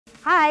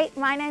Hi,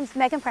 my name's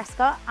Megan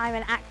Prescott. I'm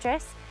an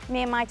actress.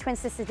 Me and my twin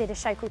sister did a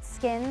show called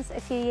Skins a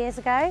few years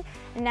ago,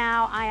 and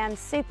now I am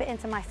super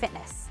into my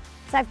fitness.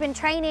 So I've been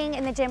training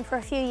in the gym for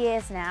a few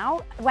years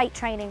now, weight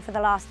training for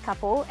the last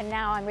couple, and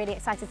now I'm really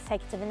excited to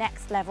take it to the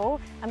next level.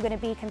 I'm going to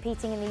be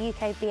competing in the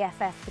UK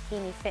BFF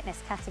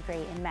Bikini-Fitness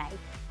category in May.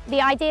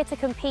 The idea to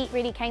compete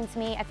really came to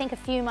me, I think, a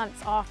few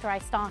months after I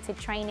started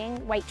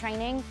training, weight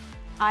training.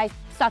 I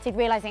started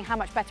realizing how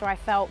much better I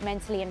felt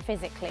mentally and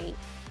physically.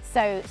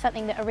 So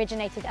something that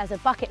originated as a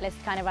bucket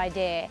list kind of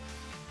idea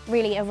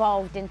really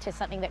evolved into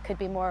something that could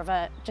be more of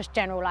a just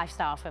general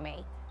lifestyle for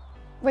me.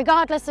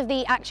 Regardless of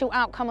the actual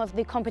outcome of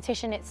the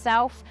competition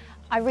itself,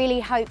 I really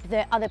hope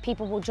that other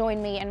people will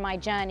join me in my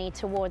journey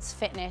towards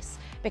fitness,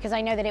 because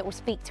I know that it will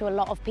speak to a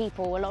lot of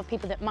people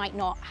that might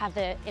not have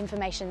the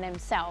information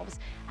themselves.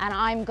 And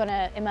I'm going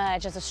to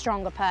emerge as a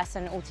stronger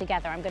person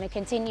altogether. I'm going to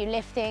continue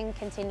lifting,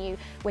 continue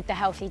with the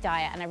healthy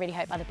diet, and I really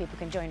hope other people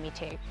can join me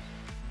too.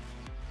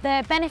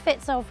 The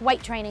benefits of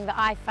weight training that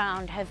I've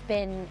found have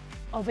been,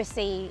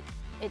 obviously,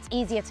 it's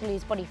easier to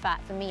lose body fat,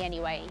 for me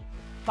anyway,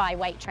 by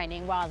weight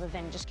training rather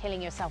than just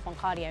killing yourself on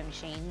cardio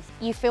machines.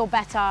 You feel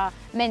better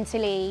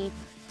mentally,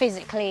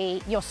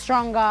 physically, you're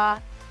stronger.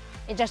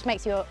 It just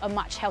makes you a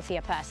much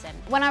healthier person.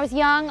 When I was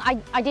young,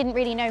 I didn't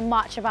really know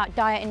much about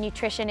diet and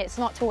nutrition. It's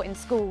not taught in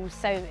schools,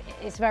 so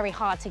it's very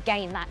hard to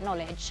gain that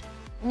knowledge.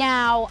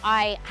 Now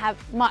I have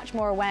much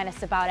more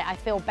awareness about it. I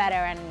feel better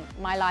and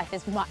my life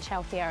is much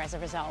healthier as a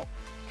result.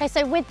 Okay,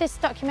 so with this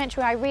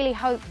documentary, I really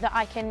hope that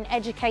I can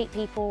educate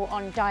people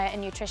on diet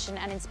and nutrition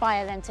and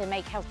inspire them to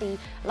make healthy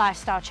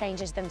lifestyle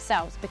changes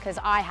themselves, because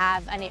I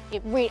have, and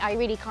I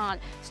really can't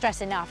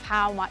stress enough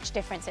how much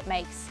difference it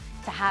makes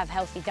to have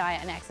healthy diet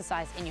and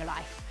exercise in your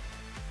life.